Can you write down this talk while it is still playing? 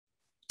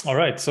All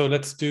right, so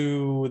let's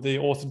do the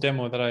auth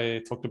demo that I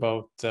talked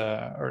about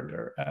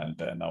earlier. And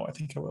now I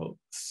think I will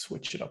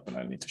switch it up, and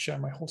I need to share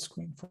my whole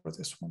screen for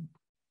this one.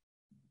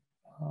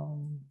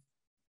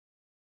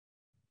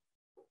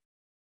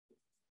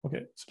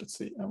 Okay, so let's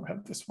see. And we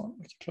have this one.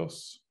 We can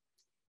close.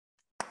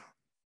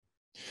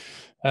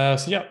 Here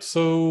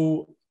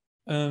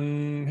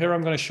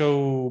I'm going to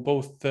show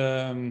both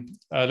a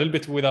little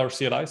bit with our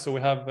CLI. So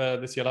we have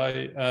the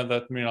CLI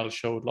that Mrinal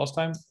showed last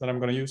time that I'm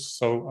going to use.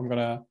 So I'm going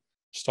to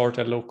start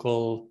a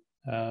local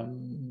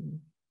Nhost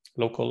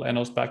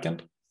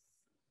backend,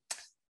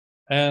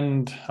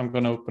 and I'm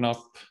going to open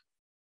up.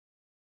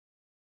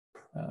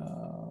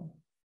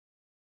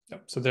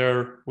 So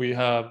there we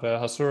have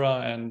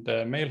Hasura and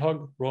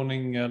Mailhog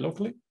running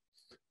locally,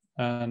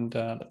 and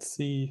let's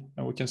see,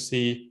 and we can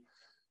see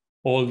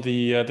all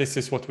the, this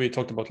is what we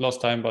talked about last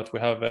time, but we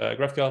have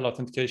GraphQL,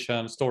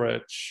 authentication,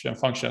 storage, and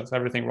functions,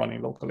 everything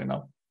running locally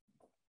now.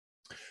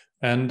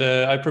 And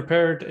I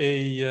prepared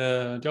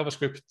a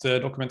JavaScript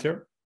document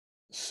here.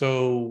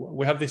 So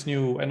we have this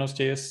new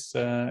Nhost.js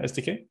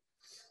SDK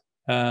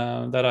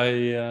that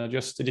I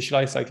just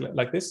initialized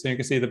like this. So you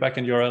can see the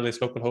backend URL is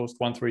localhost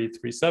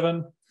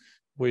 1337,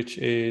 which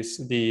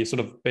is the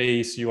sort of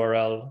base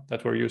URL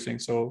that we're using.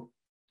 So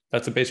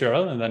that's a base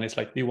URL, and then it's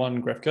like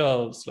v1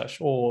 GraphQL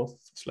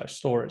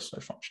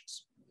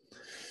 /auth/storage/functions.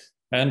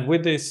 And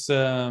with this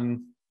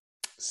CLI,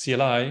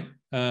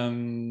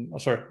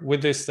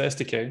 with this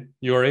SDK,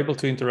 you are able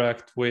to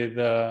interact with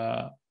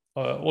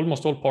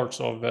almost all parts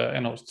of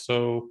Nhost.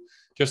 So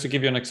just to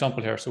give you an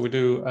example here, so we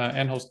do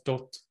nhost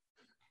dot.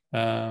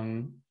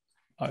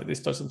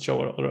 This doesn't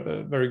show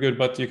very good,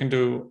 but you can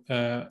do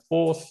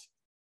auth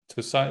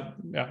to site,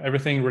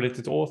 everything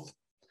related to auth.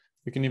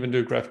 You can even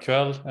do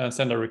GraphQL and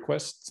send a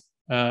request.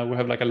 We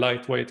have like a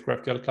lightweight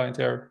GraphQL client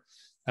here.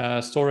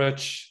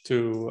 Storage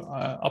to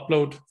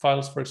upload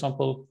files, for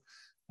example,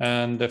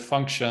 and the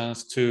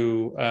functions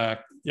to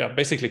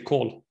basically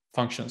call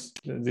functions.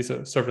 These are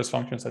serverless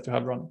functions that you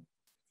have running.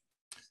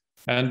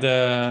 And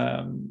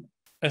the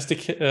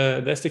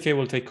SDK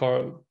will take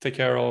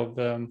care of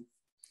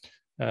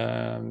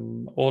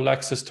all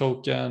access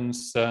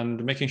tokens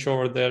and making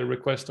sure the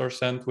requests are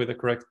sent with the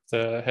correct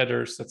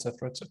headers,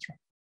 etc., etc.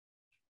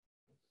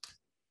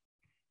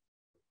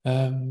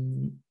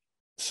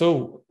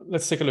 So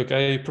let's take a look.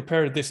 I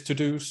prepared this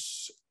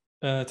to-dos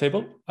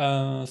table.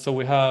 So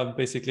we have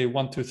basically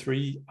 1, 2,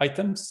 3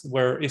 items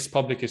where is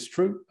public is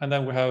true, and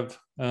then we have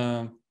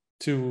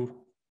 2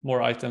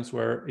 more items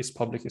where is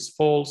public is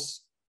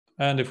false.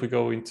 And if we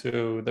go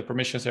into the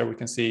permissions here, we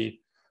can see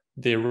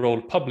the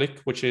role public,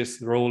 which is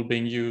the role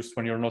being used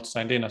when you're not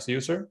signed in as a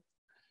user.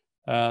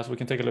 So we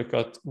can take a look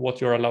at what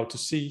you're allowed to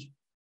see.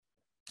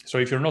 So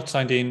if you're not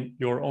signed in,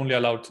 you're only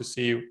allowed to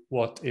see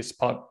what is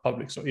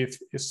public. So if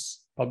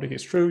public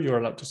is true, you're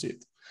allowed to see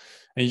it.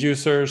 And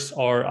users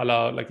are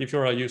allowed, like if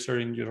you're a user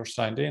and you're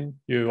signed in,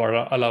 you are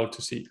allowed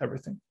to see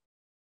everything.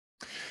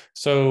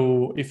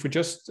 So if we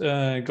just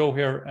go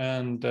here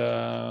and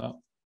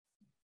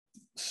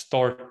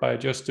start by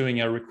just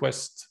doing a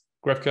request,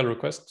 GraphQL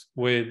request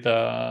with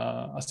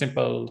a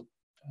simple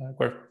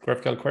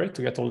GraphQL query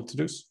to get all the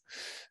to-dos,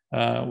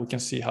 we can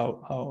see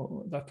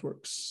how that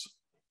works.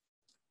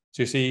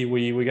 So you see,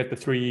 we get the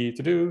 3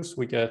 to-dos,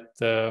 we get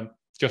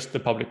just the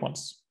public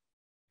ones.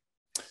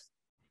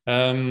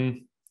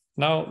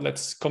 Now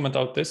let's comment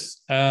out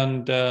this,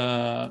 and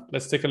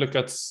let's take a look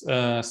at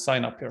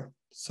sign up here.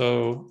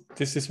 So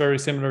this is very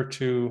similar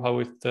to how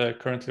it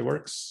currently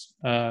works.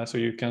 So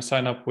you can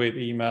sign up with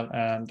email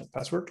and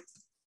password.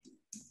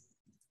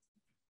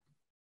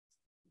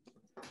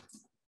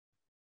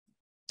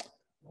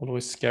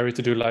 Always scary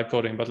to do live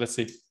coding, but let's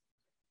see.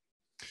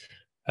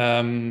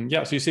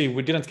 So you see,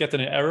 we didn't get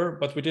any error,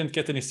 but we didn't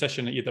get any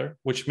session either,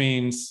 which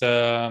means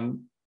you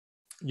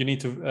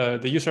need to,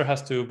 the user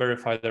has to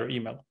verify their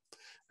email.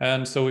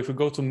 And so if we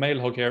go to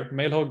Mailhog here,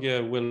 Mailhog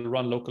will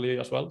run locally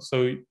as well.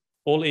 So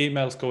all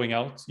emails going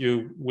out,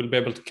 you will be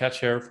able to catch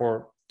here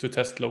to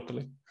test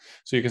locally.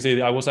 So you can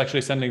see I was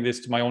actually sending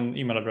this to my own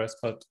email address,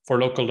 but for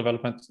local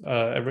development,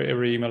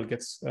 every email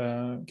gets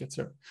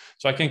here.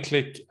 So I can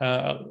click,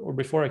 or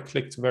before I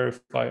click to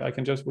verify, we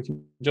can just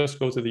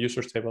go to the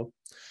users table.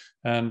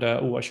 And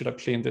I should have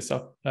cleaned this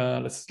up.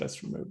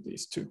 Let's remove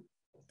these 2.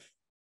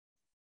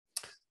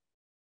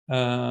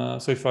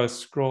 So if I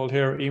scroll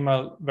here,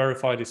 email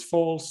verified is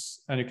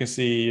false, and you can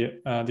see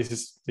this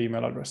is the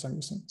email address I'm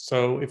using.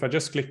 So if I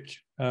just click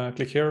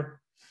here,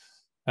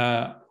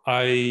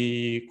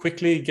 I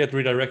quickly get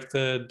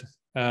redirected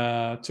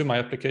to my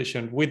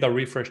application with a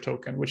refresh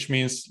token, which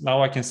means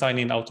now I can sign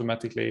in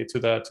automatically to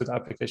the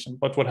application.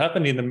 But what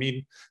happened in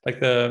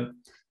the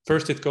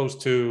first it goes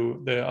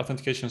to the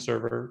authentication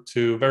server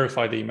to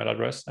verify the email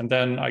address, and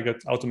then I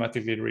get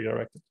automatically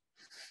redirected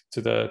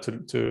to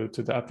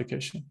the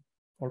application,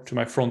 or to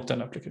my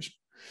front-end application.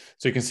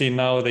 So you can see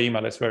now the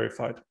email is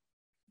verified.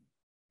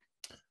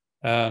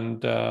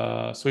 And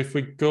so if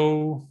we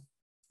go,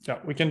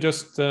 we can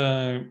just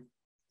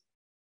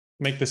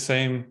make the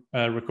same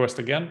request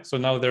again. So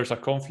now there's a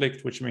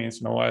conflict, which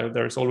means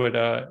there's already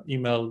an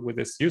email with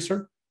this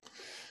user.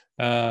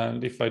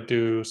 And if I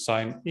do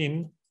sign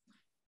in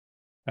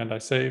and I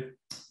save,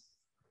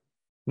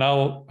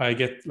 now I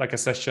get like a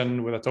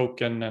session with a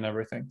token and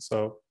everything.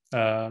 So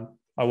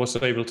I was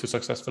able to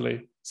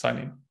successfully sign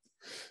in.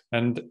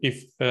 And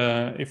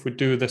if we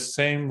do the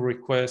same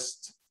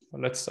request,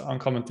 let's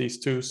uncomment these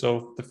two.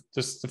 So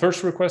the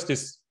first request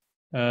is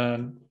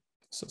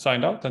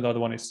signed out, and the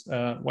other one is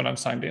when I'm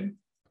signed in.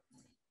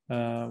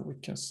 We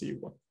can see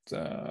what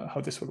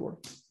how this would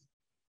work.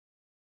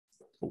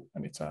 Oh, I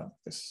need to have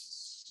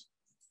this.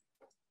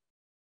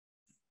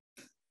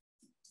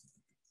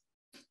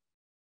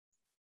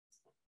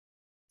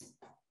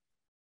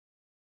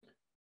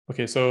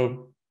 Okay,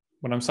 so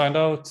when I'm signed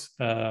out,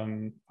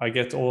 I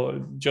get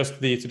just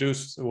the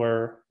to-dos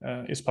where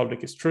is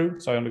public is true.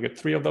 So I only get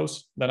 3 of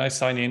those. Then I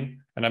sign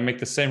in and I make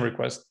the same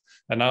request.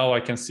 And now I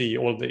can see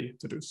all the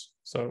to-dos.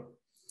 So,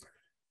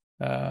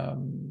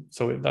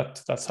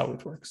 that's how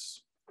it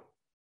works.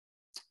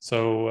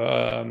 So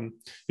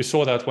you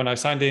saw that when I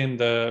signed in,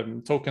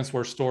 the tokens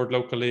were stored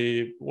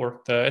locally,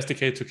 or the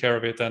SDK took care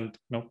of it. And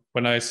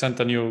when I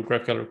sent a new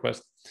GraphQL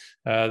request,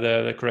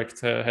 the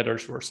correct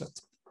headers were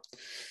set.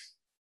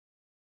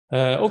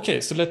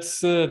 Okay, so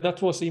let's.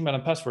 That was email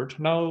and password.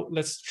 Now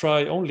let's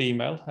try only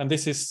email, and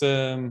this is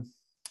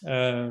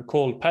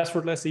called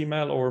passwordless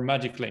email or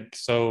magic link.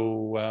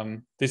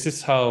 So this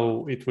is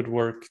how it would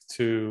work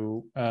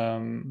to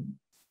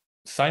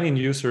sign in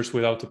users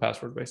without a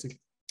password, basically.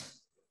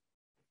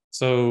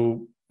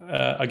 So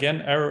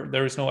again, error.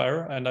 There is no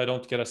error, and I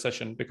don't get a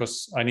session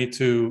because I need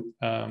to.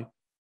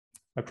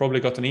 I probably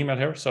got an email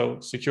here.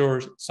 So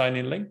secure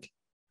sign-in link.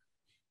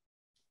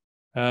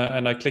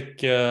 And I click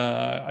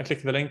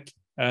the link,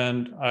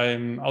 and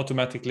I'm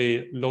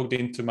automatically logged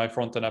into my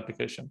front-end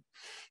application.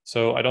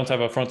 So I don't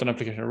have a front-end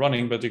application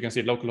running, but you can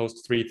see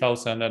localhost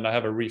 3000, and I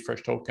have a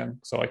refresh token,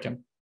 so I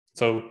can.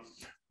 So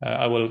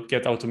I will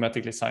get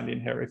automatically signed in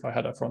here if I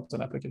had a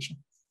front-end application.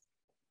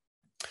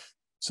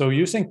 So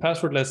using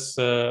passwordless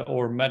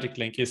or magic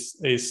link is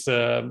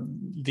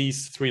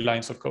these 3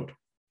 lines of code,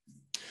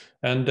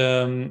 and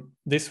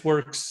this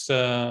works.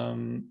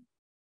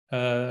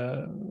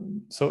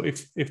 So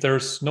if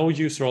there's no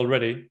user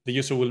already, the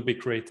user will be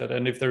created.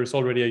 And if there is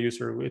already a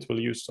user, it will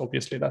use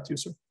obviously that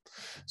user.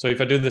 So if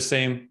I do the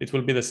same, it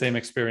will be the same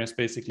experience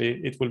basically.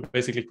 It will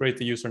basically create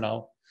the user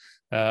now.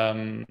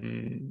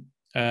 And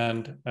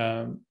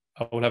I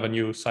will have a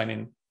new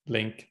sign-in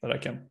link that I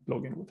can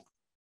log in with.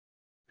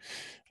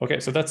 Okay,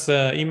 so that's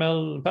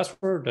email,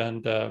 password,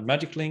 and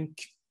magic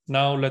link.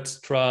 Now let's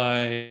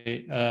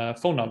try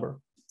phone number.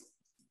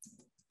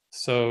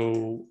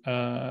 So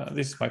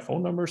this is my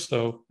phone number.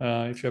 So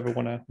if you ever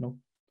want to know,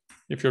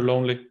 if you're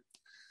lonely.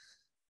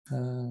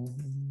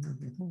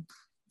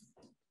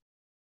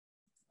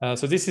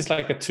 So this is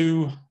like a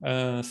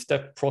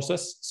 2-step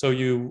process. So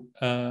you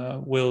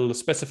will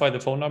specify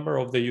the phone number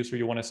of the user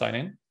you want to sign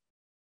in.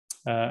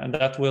 And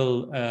that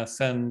will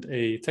send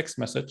a text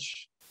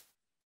message.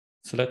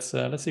 So let's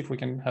see if we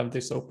can have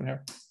this open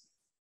here.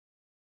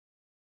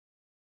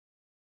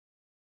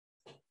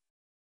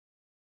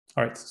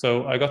 All right,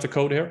 so I got the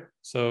code here.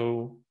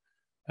 So,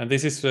 and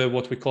this is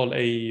what we call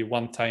a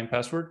one-time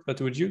password that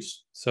we would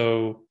use.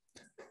 So,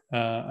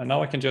 and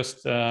now I can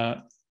just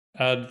add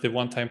the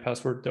one-time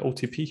password, the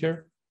OTP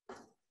here.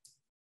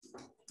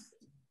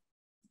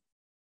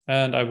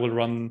 And I will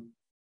run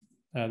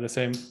the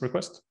same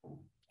request.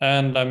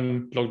 And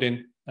I'm logged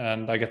in,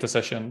 and I get the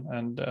session,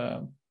 and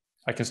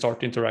I can start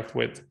to interact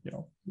with,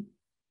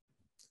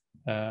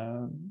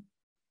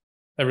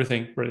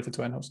 everything related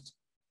to Nhost.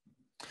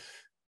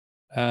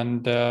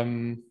 And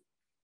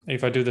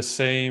if I do the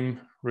same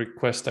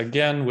request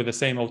again with the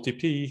same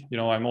OTP,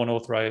 I'm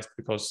unauthorized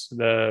because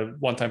the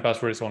one-time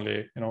password is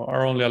only,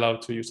 are only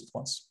allowed to use it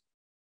once.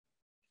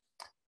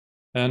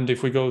 And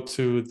if we go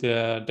to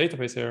the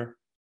database here,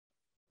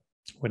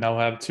 we now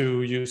have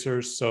 2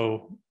 users.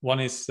 So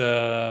one is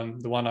the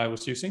one I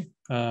was using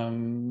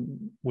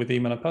with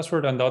email and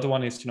password, and the other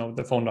one is,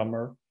 the phone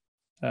number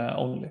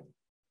only.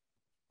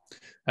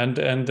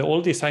 And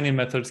all these sign-in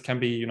methods can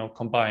be,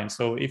 combined.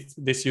 So if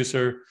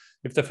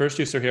the first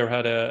user here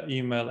had an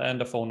email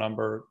and a phone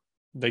number,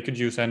 they could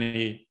use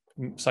any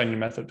sign-in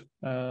method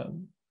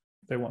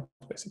they want,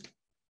 basically.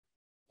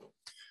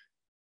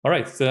 All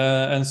right,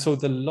 and so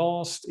the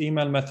last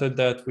email method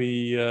that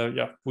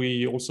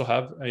we also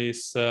have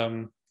is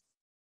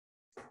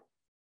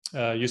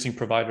using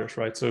providers,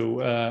 right?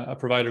 So a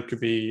provider could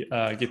be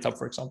GitHub,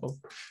 for example.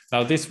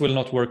 Now this will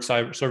not work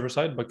server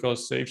side,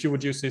 because if you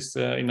would use this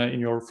in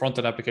your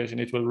front-end application,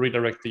 it will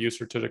redirect the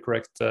user to the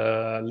correct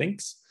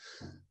links.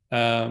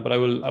 But I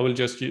will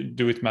just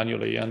do it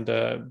manually, and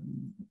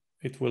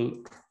it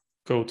will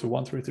go to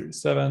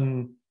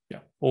 1337,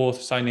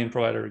 auth sign in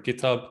provider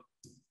GitHub,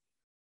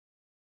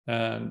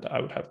 and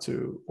I would have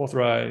to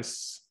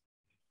authorize,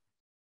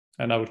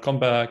 and I would come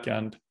back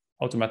and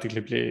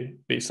automatically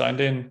be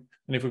signed in.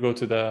 And if we go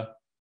to the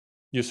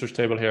users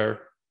table here,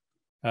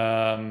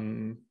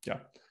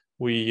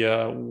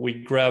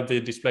 we grab the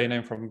display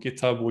name from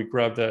GitHub, we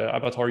grab the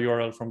avatar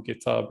URL from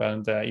GitHub,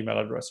 and the email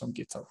address from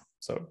GitHub.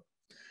 So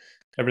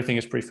everything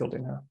is pre-filled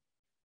in here.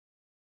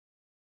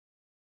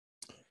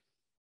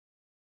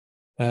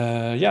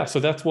 Yeah, so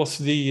that was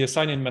the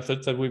sign-in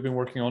method that we've been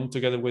working on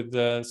together with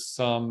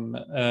some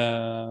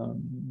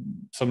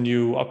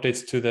new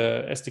updates to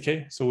the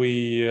SDK. So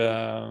we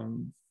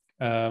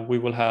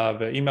will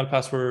have email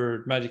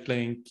password, magic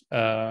link,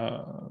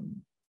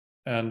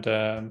 and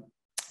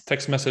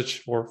text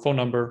message or phone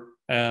number,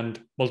 and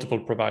multiple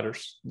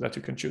providers that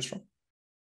you can choose from.